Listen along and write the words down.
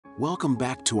Welcome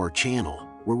back to our channel,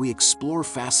 where we explore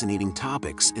fascinating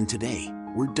topics, and today,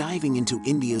 we're diving into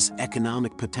India's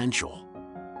economic potential.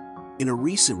 In a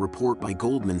recent report by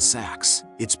Goldman Sachs,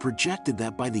 it's projected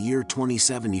that by the year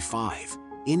 2075,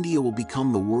 India will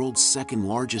become the world's second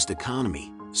largest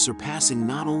economy, surpassing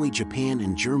not only Japan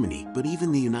and Germany but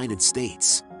even the United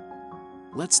States.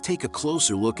 Let's take a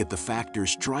closer look at the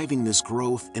factors driving this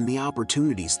growth and the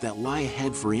opportunities that lie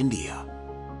ahead for India.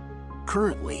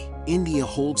 Currently, India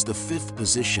holds the fifth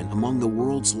position among the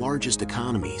world's largest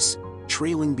economies,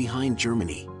 trailing behind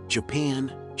Germany,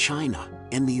 Japan, China,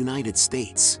 and the United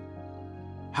States.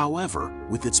 However,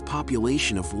 with its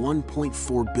population of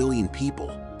 1.4 billion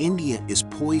people, India is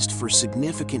poised for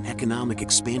significant economic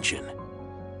expansion.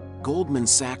 Goldman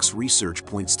Sachs research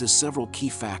points to several key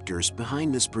factors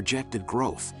behind this projected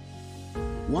growth.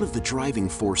 One of the driving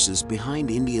forces behind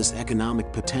India's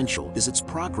economic potential is its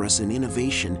progress in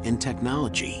innovation and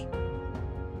technology.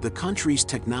 The country's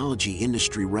technology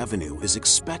industry revenue is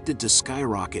expected to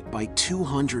skyrocket by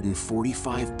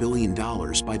 $245 billion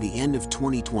by the end of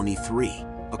 2023,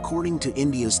 according to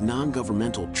India's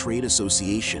non-governmental trade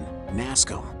association,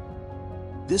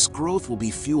 NASSCOM. This growth will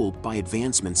be fueled by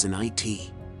advancements in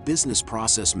IT, business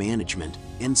process management,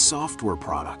 and software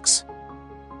products.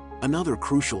 Another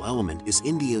crucial element is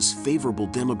India's favorable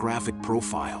demographic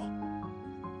profile.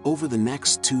 Over the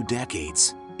next 2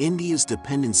 decades, India's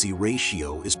dependency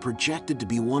ratio is projected to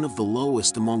be one of the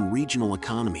lowest among regional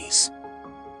economies.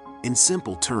 In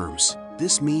simple terms,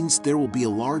 this means there will be a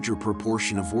larger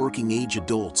proportion of working-age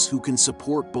adults who can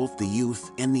support both the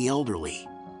youth and the elderly.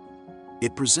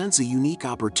 It presents a unique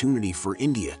opportunity for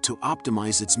India to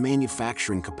optimize its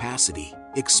manufacturing capacity,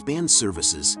 expand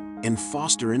services, and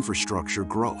foster infrastructure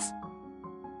growth.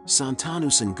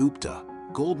 Santanu Sengupta,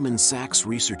 Goldman Sachs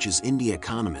Research's India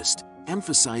economist,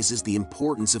 emphasizes the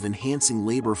importance of enhancing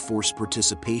labor force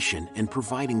participation and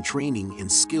providing training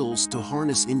and skills to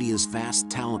harness India's vast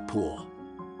talent pool.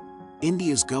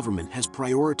 India's government has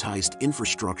prioritized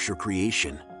infrastructure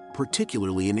creation,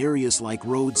 particularly in areas like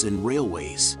roads and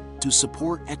railways, to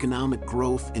support economic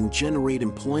growth and generate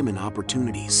employment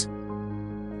opportunities.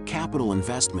 Capital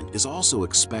investment is also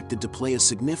expected to play a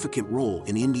significant role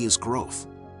in India's growth.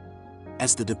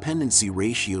 As the dependency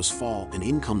ratios fall and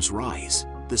incomes rise,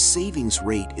 the savings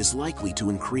rate is likely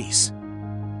to increase.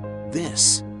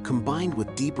 This, combined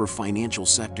with deeper financial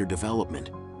sector development,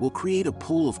 will create a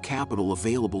pool of capital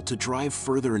available to drive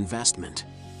further investment.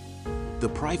 The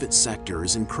private sector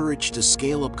is encouraged to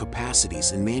scale up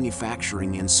capacities in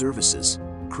manufacturing and services,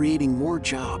 creating more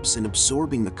jobs and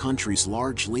absorbing the country's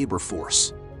large labor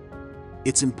force.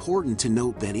 It's important to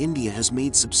note that India has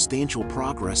made substantial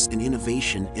progress in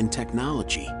innovation and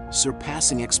technology,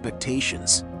 surpassing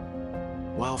expectations.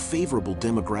 While favorable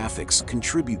demographics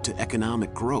contribute to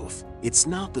economic growth, it's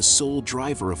not the sole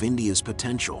driver of India's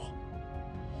potential.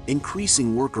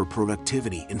 Increasing worker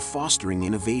productivity and fostering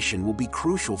innovation will be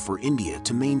crucial for India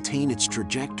to maintain its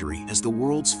trajectory as the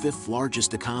world's fifth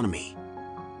largest economy.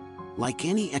 Like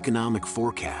any economic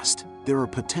forecast, there are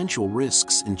potential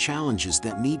risks and challenges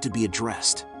that need to be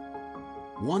addressed.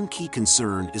 One key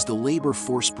concern is the labor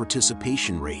force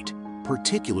participation rate,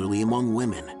 particularly among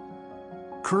women.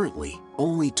 Currently,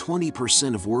 only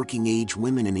 20% of working-age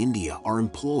women in India are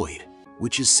employed,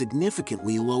 which is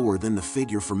significantly lower than the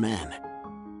figure for men.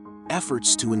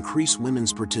 Efforts to increase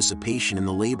women's participation in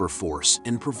the labor force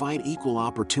and provide equal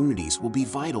opportunities will be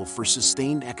vital for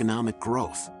sustained economic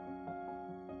growth.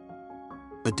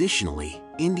 Additionally,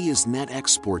 India's net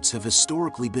exports have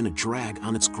historically been a drag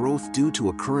on its growth due to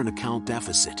a current account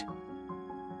deficit.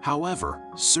 However,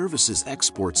 services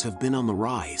exports have been on the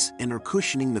rise and are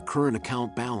cushioning the current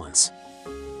account balance.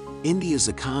 India's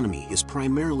economy is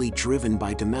primarily driven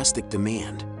by domestic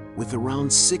demand, with around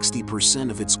 60%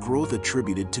 of its growth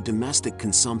attributed to domestic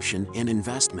consumption and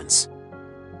investments.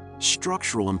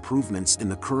 Structural improvements in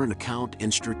the current account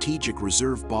and strategic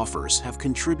reserve buffers have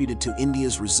contributed to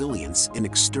India's resilience in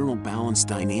external balance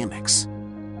dynamics.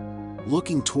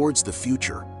 Looking towards the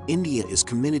future, India is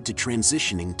committed to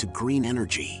transitioning to green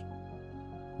energy.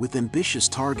 With ambitious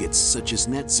targets such as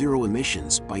net zero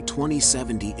emissions by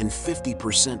 2070 and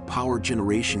 50% power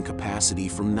generation capacity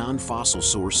from non-fossil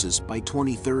sources by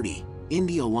 2030,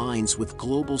 India aligns with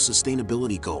global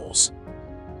sustainability goals.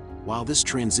 While this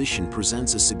transition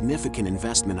presents a significant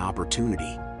investment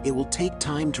opportunity, it will take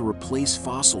time to replace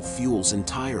fossil fuels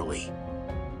entirely.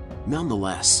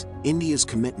 Nonetheless, India's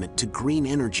commitment to green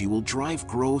energy will drive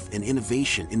growth and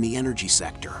innovation in the energy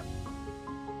sector.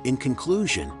 In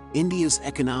conclusion, India's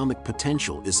economic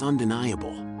potential is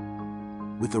undeniable.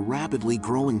 With a rapidly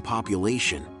growing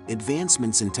population,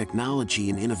 advancements in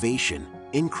technology and innovation,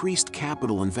 increased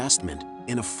capital investment,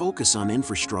 and a focus on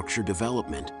infrastructure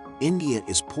development, India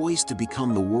is poised to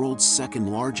become the world's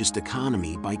second-largest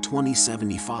economy by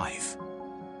 2075.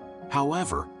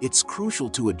 However, it's crucial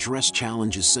to address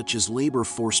challenges such as labor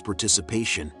force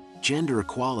participation, gender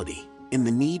equality, and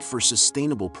the need for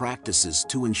sustainable practices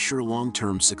to ensure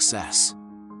long-term success.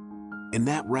 And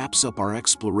that wraps up our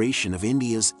exploration of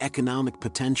India's economic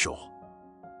potential.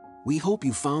 We hope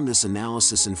you found this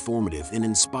analysis informative and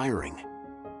inspiring.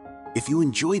 If you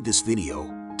enjoyed this video,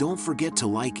 don't forget to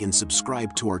like and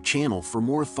subscribe to our channel for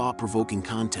more thought-provoking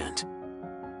content.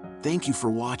 Thank you for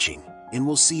watching, and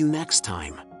we'll see you next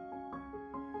time.